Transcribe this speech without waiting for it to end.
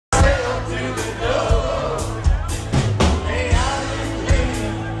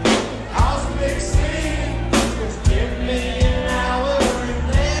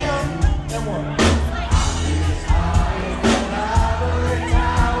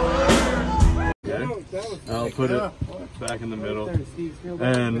I'll put it back in the middle,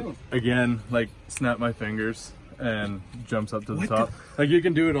 and again, like, snap my fingers and jumps up to the top. Like, you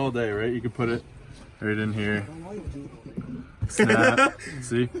can do it all day, right? You can put it right in here, snap,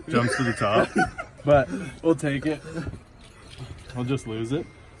 see, jumps to the top. But we'll take it, we'll just lose it.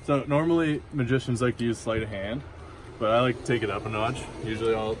 So normally magicians like to use sleight of hand, but I like to take it up a notch.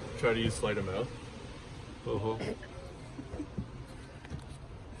 Usually I'll try to use sleight of mouth.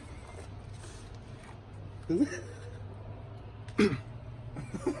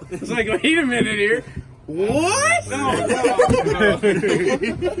 It's like, wait a minute here. What? No.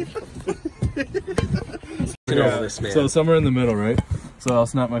 Yeah. So somewhere in the middle, right? So I'll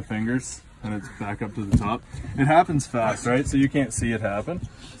snap my fingers and it's back up to the top. It happens fast, right? So you can't see it happen.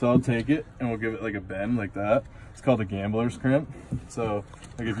 So I'll take it and we'll give it like a bend like that. It's called a gambler's crimp. So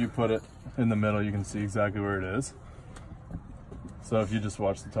like if you put it in the middle, you can see exactly where it is. So if you just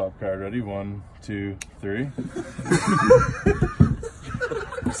watch the top card, ready? 1, 2, 3.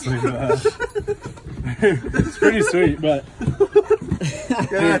 Just like that. It's pretty sweet, but. I'm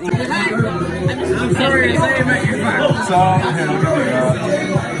sorry to say about your fire. So, here,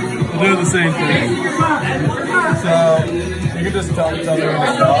 we'll do the same thing. So, you can just tell each other to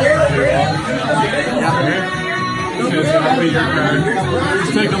stop.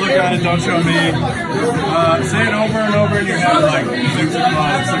 Just take a look at it, don't show me. Say it over and over in your head, like 6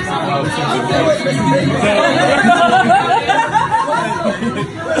 o'clock, 6 o'clock, 6 o'clock.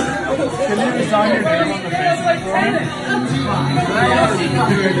 Can you sign your name on the face for me?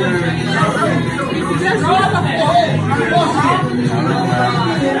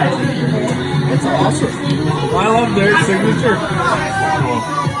 That's awesome. I love their signature. Cool.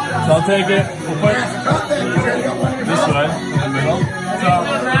 So I'll take it. We'll put this way in the middle. So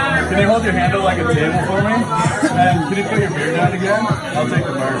can you hold your handle like a table for me? And can you put your beer down again? I'll take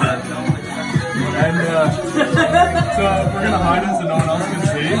the bar down. And so we're gonna hide it so no one else can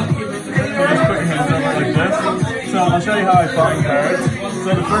see. So just put your hands up like this. So I'll show you how I find cards. So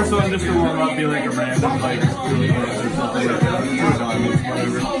the first one, just to warm up, be like a random, like or something like diamonds,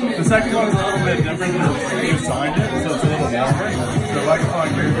 whatever. The second one is a little bit different because you signed it, so it's a little warmer. So if I can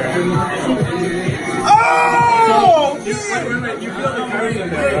find your card. Oh! So, wait, you feel the cards in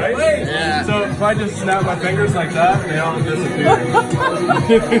there, right? Yeah. So if I just snap my fingers like that, they all disappear.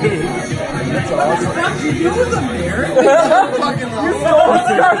 That's awesome. You with a mirror? Fucking love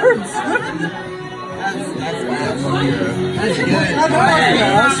cards. That's good.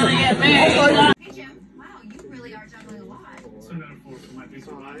 Hey Jim, wow, you really are juggling a lot. Some metaphor for my big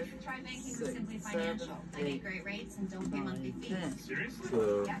survive. Try banking with Simply Financial. They make great rates and don't pay monthly fees. Seriously?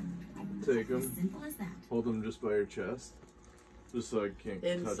 So Yep. take them, Simple as that. hold them just by your chest, just so I can't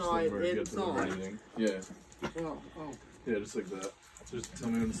touch them or get to them or anything. Yeah. Yeah, just like that. Just tell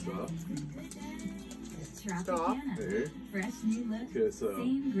me when to stop. Stop. There. Fresh new look. Okay, so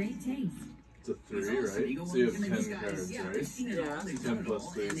Same great taste. it's a 3, right? So you have 10 cards, right? 10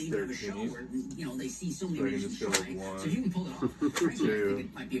 plus 3 is 13. So I can just go like 1, 2, 3.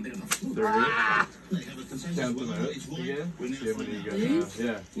 Count them out again. See how many you got now.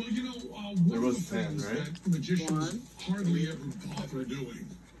 Yeah. There was 10, right? Magicians hardly ever bother doing,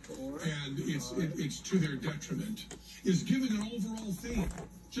 and it's to their detriment, is giving an overall theme.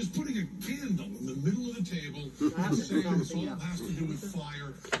 Just putting a candle in the middle of the table and saying this all has to do with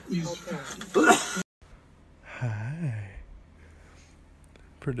fire is fine. Hi.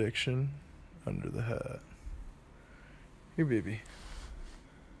 Prediction under the hat. Here, baby.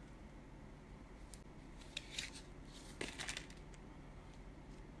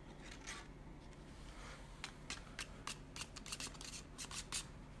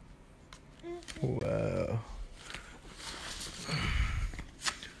 Wow.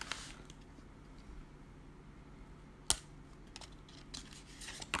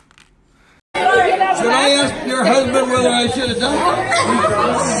 Should I ask your husband whether I should have done it?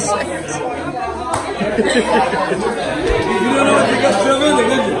 You don't know what you got yourself into,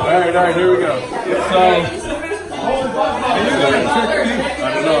 did you? Alright, here we go. So, Are you going to trick me?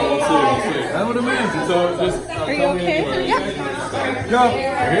 I don't know, we'll see. I would imagine. So, just tell me anywhere. Go. Right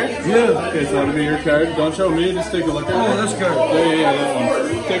here? Yeah. Okay, so that'll be your card. Don't show me, just take a look at it. Oh, this card. Yeah, that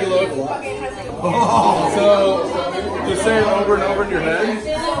one. Take a look. Oh. So, just say it over and over in your head.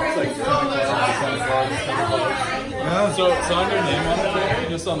 It's like 10 o'clock, 10 o'clock. Yeah. So, sign your name on the face,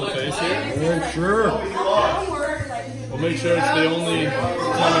 just on the face here. Yeah, sure. We'll make sure it's the only ton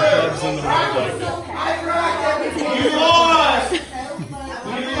of clubs in the world like it. You lost!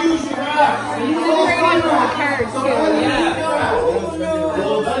 You use your eyes.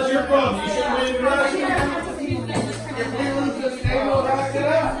 Well, that's your problem. You shouldn't be in the rest.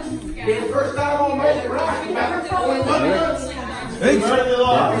 First time on make it right. Hey, you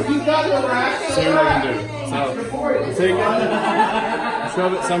got the rack. See what I can do. So, take it,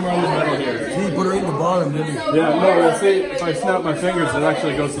 shove it somewhere in the middle here. He put it in the bottom, didn't he? Yeah, no, we'll see. If I snap my fingers, it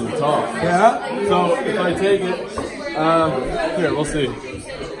actually goes to the top. Yeah? So, if I take it, here, we'll see.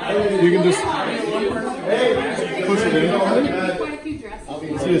 You can just push it in.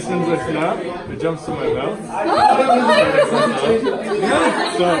 See, as soon as I snap, it jumps to my mouth.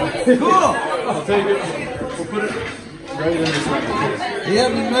 So, Cool! I'll take it, we'll put it right in this one. He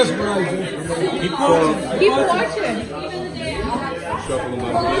had me mesmerized. Keep watching. shuffle them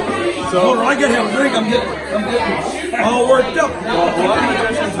up. So, Oh, I gotta have a drink. I'm getting all worked up. well, a lot of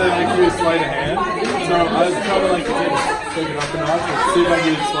magicians, they make you sleight of hand. So, I was trying to like take it up a notch and see if I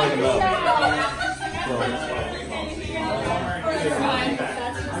can slide them out.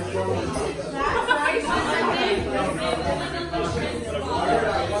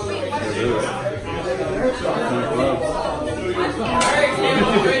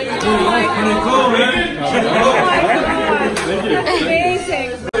 Pretty cool, man. Thank you. Amazing.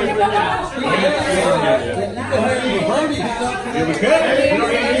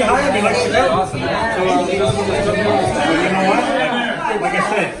 Awesome. Like I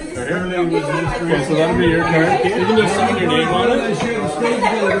said, everything was Okay, so that'll be your card. You can just sign your name on it. I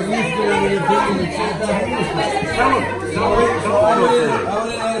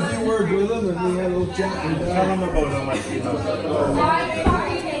had a few words with him and we had a little chat. tell them about how much you know.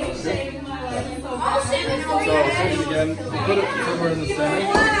 So, again, put it somewhere in the center.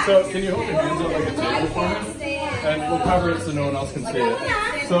 So, can you hold your hands up like a table for me? And we'll cover it so no one else can see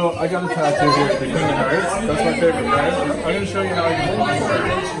it. So, I got a tattoo here, the King of Hearts. That's my favorite card. I'm going to show you how I can hold my card.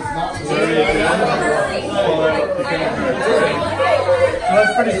 So, there you go. Pull out the King of Hearts. So,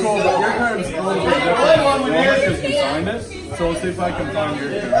 that's pretty cool, but your card is a little bit different. Because you signed it. So, we'll see if I can find your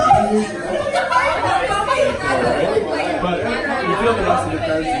card. But you feel the rest of the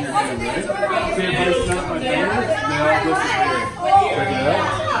cards in your hand, right? See, if I snap my fingers, they all disappear. Check it out.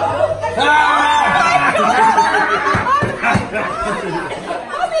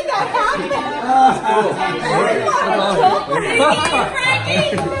 How did that happen?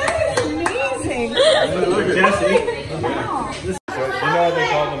 Amazing. Jesse. You know how they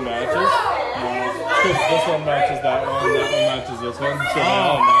call them matches? Because this one matches that one matches this one. So they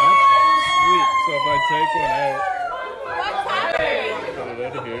all match. Sweet. So if I take one out, put it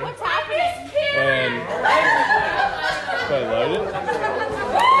out of here, and if I light it,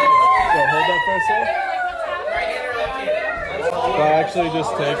 so hold that for a sec. If I actually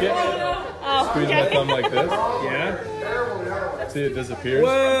just take it, squeeze my thumb like this, yeah. See, it disappears.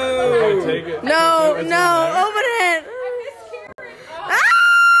 Whoa! If I take it, No, it's no, open it.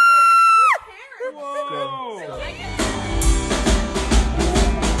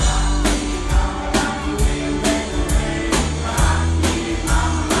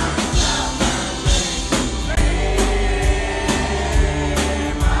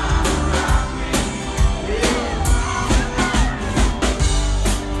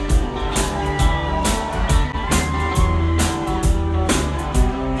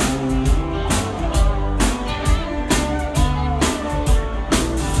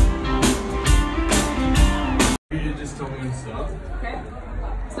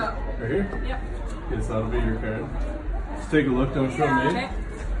 Right here? Yep. Yes, that'll be your card. Just take a look, don't show me.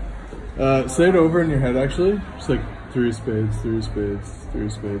 Say it over in your head actually. Just like 3 spades, 3 spades, 3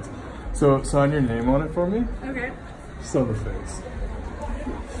 spades. So sign your name on it for me. Okay. Just on the face.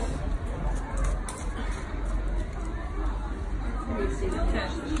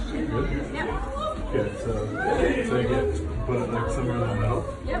 Good? Yep. Okay, so take it, put it like somewhere in the middle.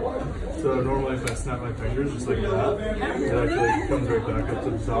 Yep. So normally if I snap my fingers just like that, it actually comes right back up to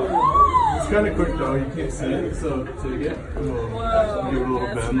the top. It's kind of quick though, you can't see it, so take it, and we'll give it a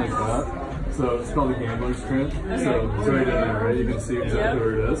little bend like that. So it's called a gambler's trim. So it's right in there, right? You can see exactly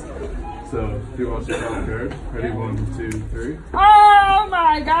where it is. So if you want to check out the card, ready, 1, 2, 3. Oh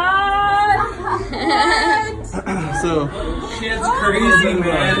my god! So Shit's crazy,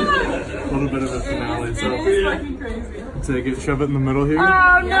 man. a little bit of a finale. So It's fucking crazy. take it, shove it in the middle here.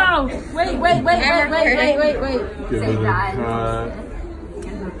 Oh no! Wait. Give it a cut.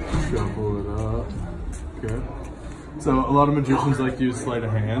 Shuffle it up. Okay. So a lot of magicians like to use sleight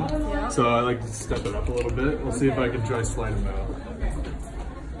of hand. Yeah. So I like to step it up a little bit. We'll see if I can try slide them out.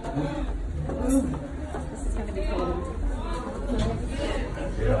 This is gonna be cold.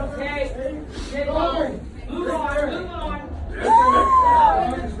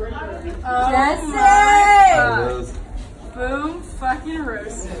 Jesse! Boom, fucking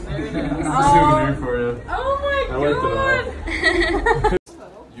roasted. There we go. This is a souvenir for you. Oh my I liked god! it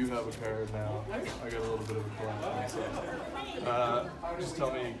all. You have a card now. I got a little bit of a collection myself. Just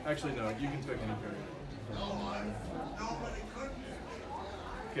tell me. Actually, no. You can pick any card.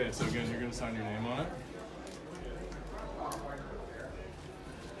 Okay. So again, you're gonna sign your name on it.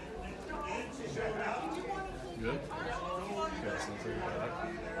 Good. Okay. So take it back.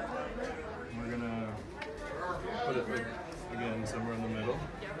 We're gonna put it like, again somewhere in the middle.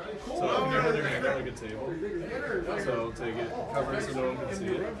 So when you hold your hand out like a table, so I'll take it, cover it so no one can see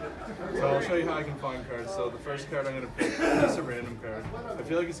it. So I'll show you how I can find cards. So the first card I'm going to pick is just a random card. I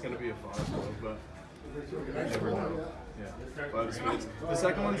feel like it's going to be a 5 one, but you never know. Yeah, 5 of spades. The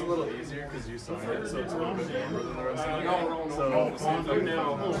second one's a little easier because you signed it, so it's a little bit more than the rest of them. So we'll see if I can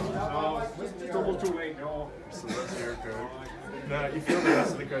find it. So that's your card. Now you feel the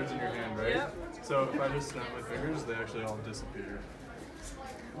rest of the cards in your hand, right? Yep. So if I just snap my fingers, they actually all disappear.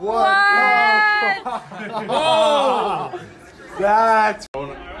 What? Oh! That's...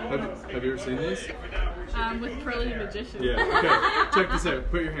 Have you ever seen this? With Pearly Magician. Yeah, okay. Check this out.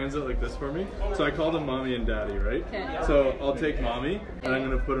 Put your hands out like this for me. So I call them Mommy and Daddy, right? Okay. So I'll take Mommy, and I'm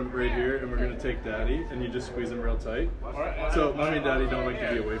going to put them right here, and we're going to take Daddy, and you just squeeze them real tight. So Mommy and Daddy don't like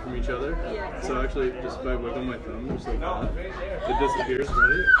to be away from each other. So actually, just by wiggling my thumb, just like that, it disappears.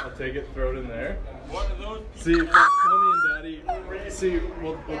 Ready? I'll take it, throw it in there. See, Mommy and Daddy, see,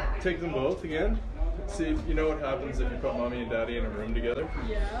 we'll take them both again. See, you know what happens if you put Mommy and Daddy in a room together?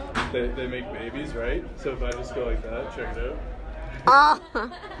 Yeah. They make babies, right? So if I just go like that, check it out.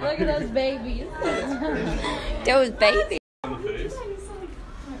 Look at those babies. Those babies. On the face.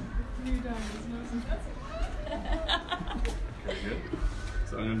 Very good.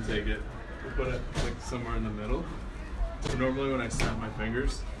 So I'm going to take it, put it like somewhere in the middle. So normally when I snap my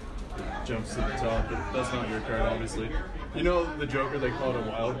fingers, it jumps to the top, but that's not your card, obviously. You know the Joker, they call it a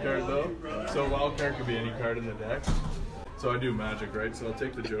wild card though? So a wild card could be any card in the deck. So I do magic, right? So I'll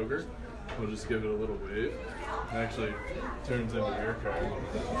take the Joker, we'll just give it a little wave. It actually turns into your card.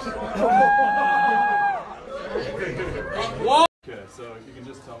 Okay, so you can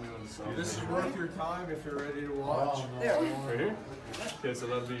just tell me when to stop. This is worth your time if you're ready to watch. Right here? Okay, so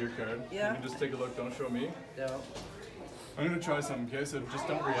that'll be your card. Yeah. You can just take a look, don't show me. Yeah. I'm gonna try something, okay? So just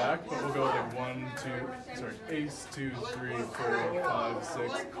don't react, but we'll go like 1, 2, sorry, ace, 2, 3, 4, 5,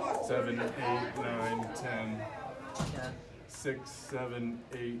 6, 7, 8, 9, 10, 6, 7,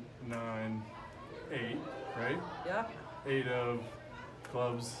 8, 9, 8, right? Yeah. 8 of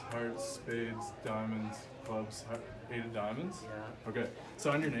clubs, hearts, spades, diamonds, clubs, 8 of diamonds? Yeah. Okay,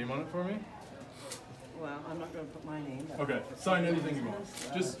 sign your name on it for me. Well, I'm not going to put my name. Okay, sign anything you want.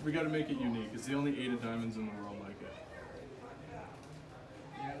 Just, we gotta make it unique. It's the only 8 of diamonds in the world like it.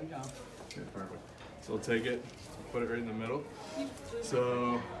 There we go. Okay, perfect. So I'll take it, put it right in the middle.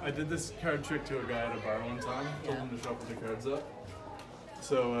 So I did this card trick to a guy at a bar one time, told him to shuffle the cards up.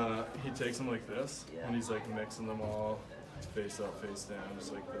 So he takes them like this, and he's like mixing them all face up, face down,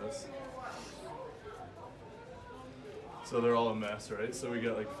 just like this. So they're all a mess, right? So we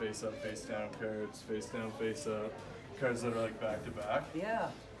got like face up, face down cards, face down, face up, cards that are like back to back. Yeah.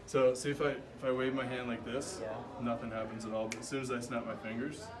 So see if I wave my hand like this, nothing happens at all. But as soon as I snap my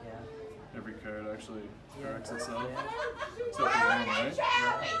fingers, every card actually corrects itself. So if you want, right?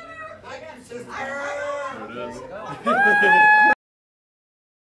 There it is.